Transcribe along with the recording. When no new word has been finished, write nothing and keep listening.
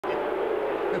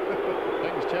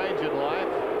Things change in life.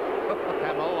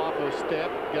 Hamill off a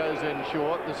step, goes in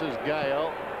short. This is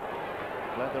Gale.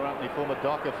 Glad there aren't any former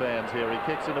Docker fans here. He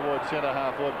kicks in towards centre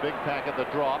half forward. Big pack at the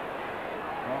drop.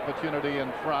 Opportunity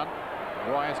in front.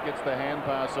 Rice gets the hand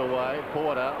pass away.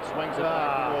 Porter swings it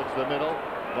back towards the middle.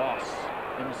 Voss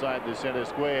inside the centre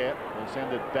square. They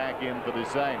send it back in for the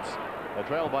Saints. They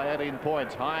trail by 18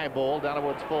 points. High ball down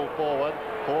towards full forward.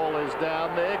 Hall is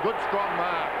down there. Good strong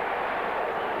mark.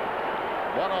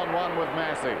 One-on-one with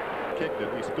Massey. Kicked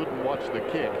it. He stood and watched the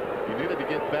kick. He needed to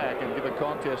get back and give a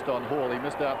contest on Hall. He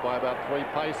missed out by about 3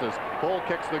 paces. Hall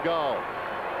kicks the goal.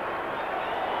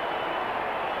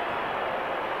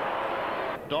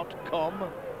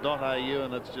 .com.au,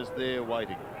 and it's just there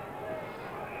waiting.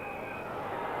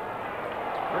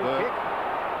 Free kick.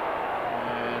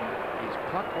 And he's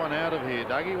plucked one out of here.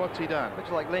 Dougie, what's he done?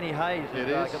 Looks like Lenny Hayes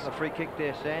has got the free kick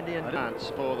there, Sandy. And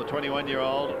chance for the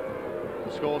 21-year-old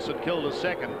to score St Kilda's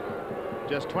second.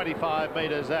 Just 25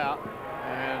 metres out,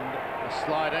 and a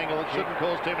slight angle that shouldn't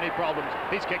cause too many problems.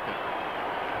 He's kicked it.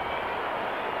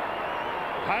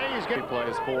 Hayes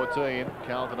plays 14.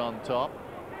 Carlton on top.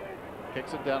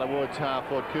 Kicks it down towards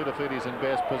half-forward. Kudafiti's in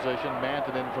best position.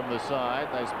 Manton in from the side.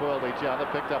 They spoiled each other.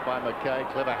 Picked up by McKay.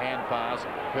 Clever hand pass.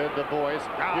 Heard the voice.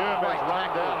 Hume is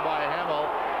run down by Hamill.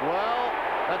 Well,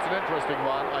 that's an interesting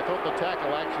one. I thought the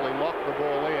tackle actually locked the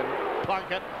ball in.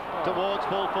 Plunkett towards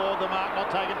full forward. The mark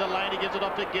not taken to Lane. He gives it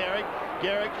off to Garrick.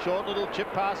 Garrick, short little chip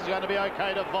pass is going to be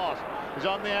okay to Voss. He's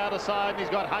on the outer side and he's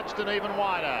got Hutchton even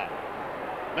wider.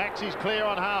 Maxie's clear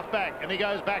on half-back and he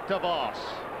goes back to Voss.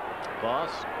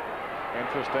 Voss.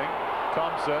 Interesting.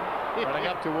 Thompson running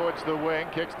up towards the wing,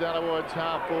 kicks down towards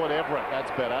half forward. Everett,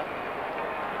 that's better.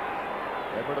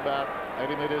 Everett about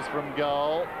 80 metres from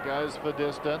goal, goes for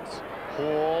distance.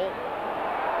 Hall,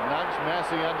 nudge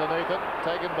Massey underneath it,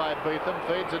 taken by Beetham,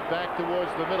 feeds it back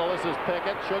towards the middle. This is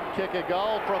Peckett, should kick a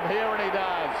goal from here, and he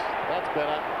does. That's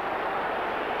better.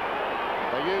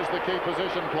 They use the key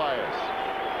position players.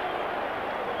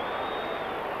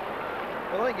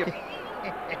 Well, I think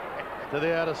to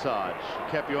the outer side,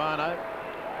 Capuano.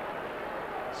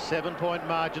 7-point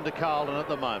margin to Carlton at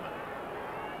the moment.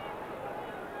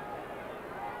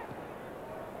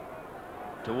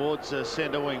 Towards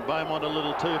centre wing, Beaumont a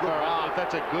little too far out.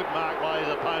 That's a good mark by his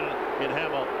opponent in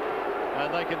Hamill.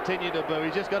 And they continue to boo.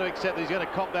 He's just got to accept that he's going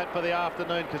to cop that for the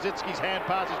afternoon. Kazitsky's hand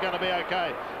pass is going to be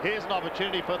okay. Here's an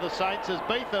opportunity for the Saints as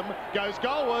Beetham goes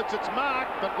goalwards. It's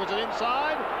marked, but was it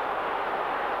inside?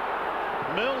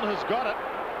 Milne has got it.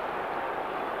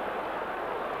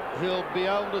 He'll be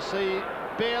able to see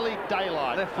barely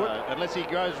daylight left foot, unless he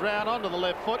goes round onto the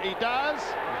left foot. He does.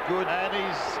 Good. And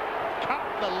he's cut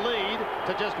the lead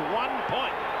to just 1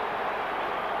 point.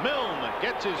 Milne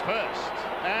gets his first,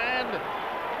 and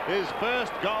his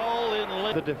first goal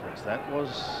in the difference. That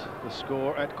was the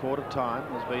score at quarter time.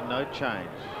 There's been no change.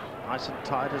 Nice and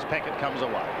tight as Packett comes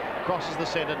away. Crosses the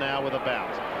centre now with a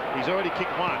bounce. He's already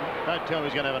kicked one. Don't tell me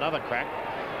he's going to have another crack.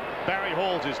 Barry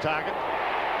Hall's his target.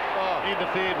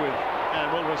 Interfered with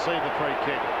and will receive the free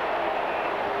kick.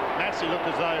 Massey looked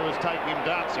as though he was taking him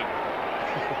dancing.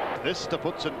 This to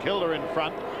put St Kilda in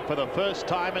front for the first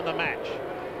time in the match.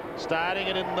 Starting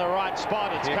it in the right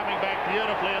spot. It's coming back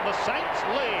beautifully, and the Saints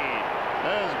lead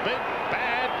as Big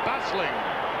Bad Bustling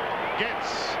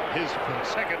gets his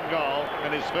second goal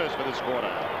and his first for this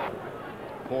quarter.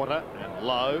 Porter and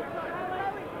Lowe.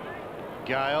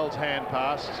 Gale's hand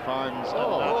pass finds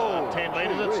 10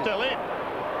 metres. It's still in.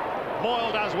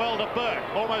 Moyle does well to Burke,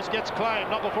 almost gets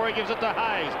claimed, not before he gives it to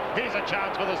Hayes. Here's a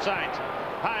chance for the Saints.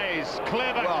 Hayes,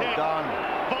 clever kick. Done.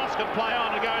 Voss can play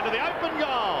on to go into the open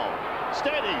goal.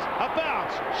 Steadies, a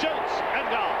bounce, shoots and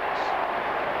goals.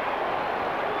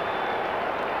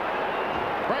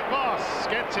 Brett Voss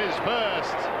gets his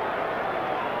first.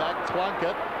 Back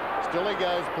Plunkett, still he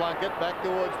goes Plunkett, back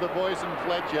towards the voice and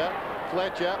Fletcher.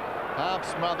 Fletcher, half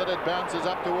smothered, it bounces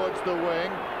up towards the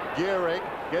wing. Gehrig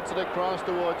gets it across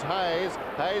towards Hayes.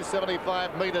 Hayes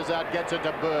 75 metres out, gets it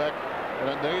to Burke, and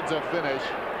it needs a finish.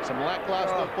 Some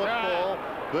lackluster football.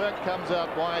 Burke comes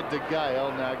out wide to Gale.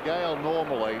 Now Gale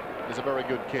normally is a very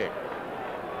good kick.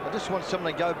 I just want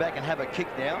someone to go back and have a kick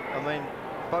now. I mean,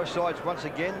 both sides once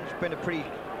again. It's been a pretty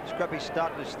scrappy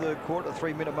start to this third quarter, the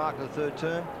 3-minute mark of the third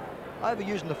term.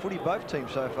 Overusing the footy, both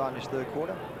teams so far in this third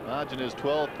quarter. Margin is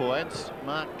 12 points.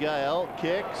 Mark Gale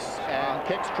kicks and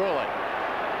kicks truly.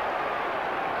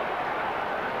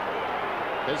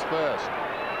 His first.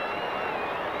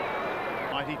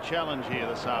 Mighty challenge here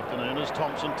this afternoon as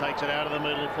Thompson takes it out of the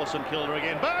middle for St Kilda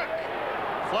again. Burke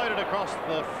floated across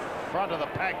the front of the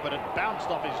pack, but it bounced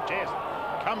off his chest.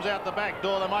 Comes out the back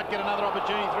door. They might get another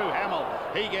opportunity through Hamill.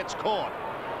 He gets caught.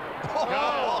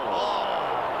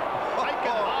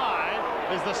 Taken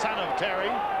high is the son of Terry.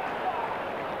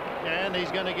 And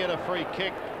he's going to get a free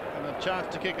kick and a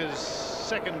chance to kick his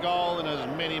second goal in as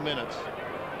many minutes.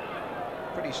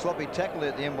 Pretty sloppy tackle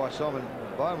at the end by Simon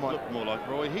Beaumont. Looked more like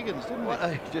Roy Higgins, didn't Well,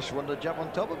 he just wanted to jump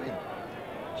on top of him.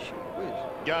 Gee whiz.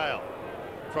 Gale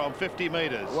from 50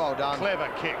 metres. Well done. Clever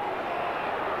kick.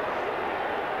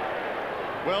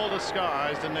 Well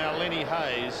disguised, and now Lenny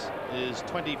Hayes is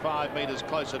 25 metres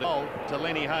closer to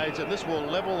Lenny Hayes, and this will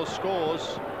level the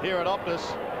scores here at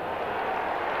Optus.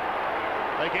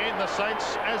 Again, the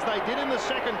Saints, as they did in the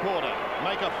second quarter,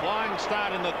 make a flying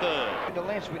start in the third. The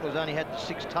Lance Whitler's only had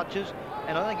 6 touches,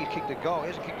 and I think he's kicked a goal. He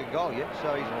hasn't kicked a goal yet,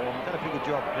 so he's done a pretty good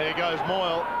job. There goes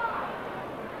Moyle.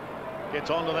 Gets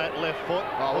onto that left foot.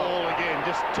 Ball again,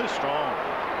 just too strong,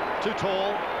 too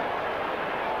tall.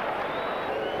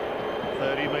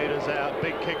 30 metres out.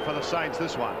 Big kick for the Saints,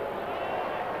 this one.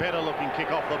 Better looking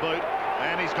kick off the boot,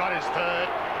 and he's got his third.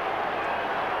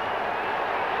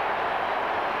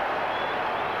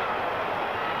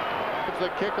 The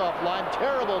kickoff line,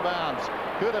 terrible bounce.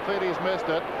 Koudafides missed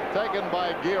it. Taken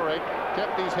by Gehrig.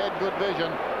 Kept his head, good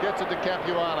vision. Gets it to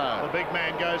Capuano. The big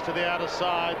man goes to the outer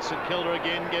side. St Kilda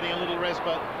again getting a little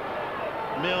respite.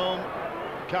 Milne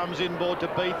comes inboard to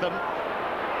Beetham.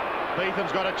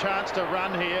 Beetham's got a chance to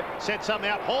run here. Set something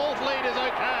out. Hall's lead is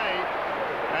okay.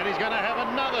 And he's going to have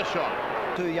another shot.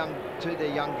 Two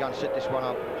their young guns set this one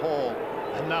up. Hall,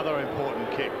 another important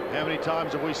kick. How many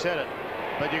times have we said it?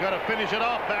 But you've got to finish it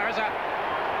off, Barriser.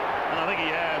 And I think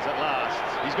he has at last.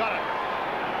 He's got it.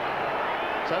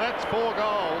 So that's 4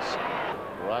 goals.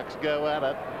 Rucks go at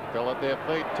it. Still at their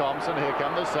feet. Thompson. Here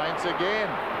come the Saints again.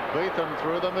 Beetham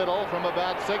through the middle from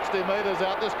about 60 metres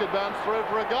out. This could bounce through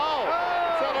for a goal.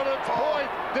 Set at its point.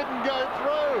 Didn't go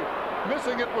through.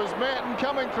 Missing it was Manton.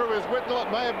 Coming through is Whittle.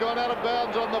 It may have gone out of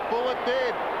bounds on the full. It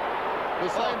did.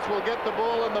 The Saints will get the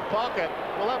ball in the pocket.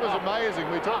 Well, that was amazing.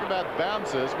 We talk about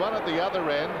bounces. One at the other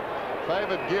end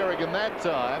favoured Gehrig, and that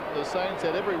time the Saints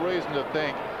had every reason to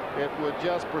think it would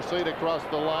just proceed across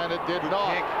the line. It did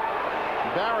not.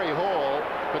 Barry Hall,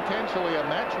 potentially a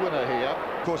match winner here.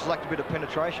 Of course, lacked a bit of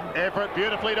penetration. Effort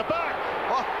beautifully to Buck.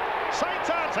 Saints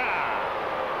answer.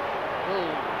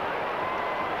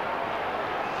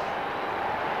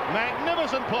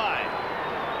 Magnificent play.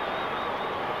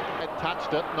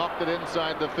 Touched it, knocked it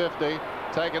inside the 50,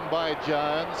 taken by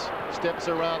Jones, steps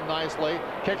around nicely,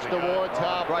 kicks towards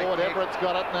half forward. Everett's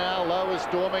got it now. Lowe is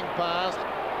storming past.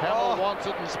 Hamill wants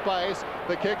it in space.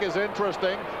 The kick is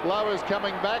interesting. Lowe is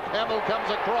coming back. Hamill comes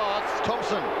across.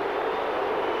 Thompson.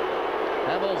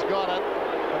 Hamill's got it.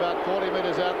 About 40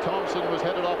 metres out, Thompson was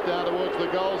headed off down towards the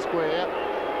goal square,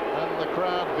 and the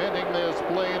crowd venting their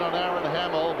spleen on Aaron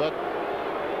Hamill, but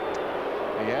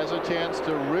he has a chance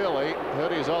to really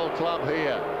hurt his old club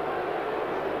here.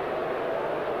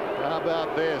 How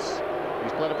about this?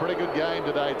 He's played a pretty good game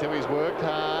today too. He's worked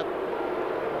hard.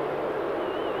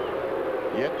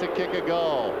 Yet to kick a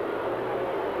goal.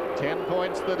 10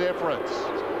 points the difference.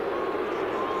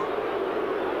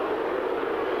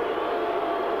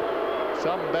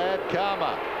 Some bad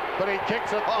karma, but he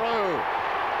kicks it through.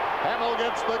 Hamill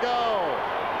gets the goal.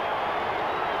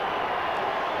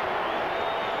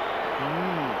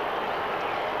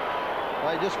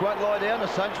 They just won't lie down, the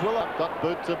Saints will. Got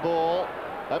boots a ball.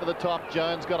 Over the top,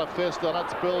 Jones got a fist on it.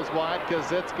 Spills wide.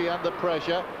 Kaczynski under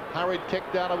pressure. Hurried kick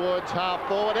down towards half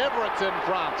forward. Everett's in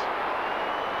front.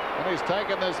 And he's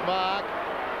taken this mark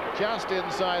just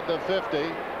inside the 50.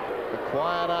 A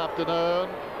quiet afternoon.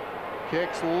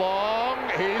 Kicks long.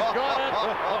 He's got it.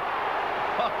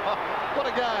 What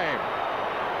a game.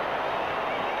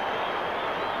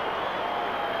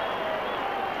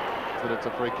 But it's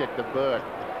a free kick to Burke.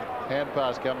 Hand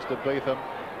pass comes to Beetham.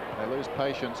 They lose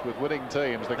patience with winning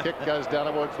teams. The kick goes down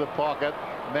towards the pocket.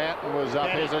 Manton was up.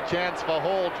 Here's a chance for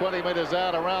Hall, 20 metres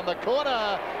out around the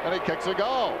corner, and he kicks a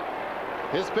goal.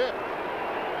 His 5th.